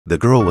The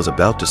girl was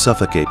about to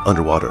suffocate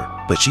underwater,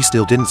 but she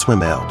still didn't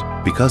swim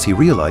out, because he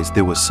realized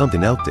there was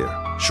something out there.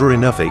 Sure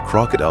enough, a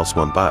crocodile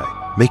swam by.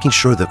 Making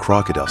sure the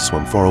crocodile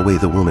swam far away,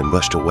 the woman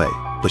rushed away,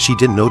 but she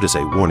didn't notice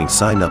a warning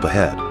sign up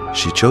ahead.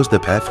 She chose the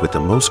path with the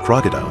most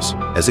crocodiles.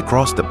 As it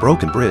crossed the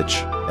broken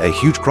bridge, a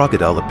huge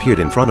crocodile appeared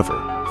in front of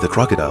her. The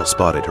crocodile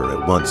spotted her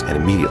at once and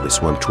immediately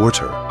swam towards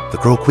her. The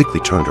girl quickly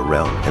turned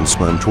around and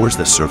swam towards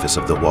the surface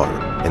of the water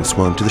and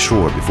swam to the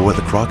shore before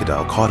the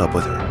crocodile caught up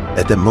with her.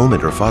 At that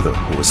moment, her father,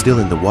 who was still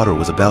in the water,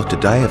 was about to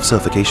die of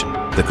suffocation.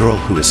 The girl,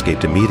 who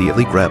escaped,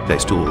 immediately grabbed a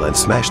stool and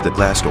smashed the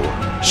glass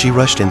door. She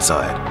rushed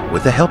inside.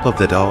 With the help of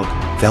the dog,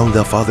 found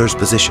the father's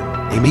position.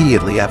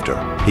 Immediately after,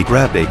 he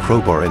grabbed a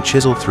crowbar and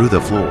chiseled through the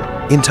floor.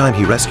 In time,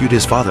 he rescued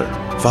his father.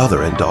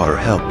 Father and daughter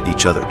helped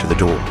each other to the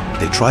door.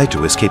 They tried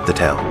to escape the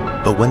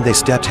town, but when they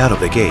stepped out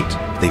of the gate,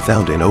 they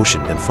found an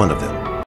ocean in front of them.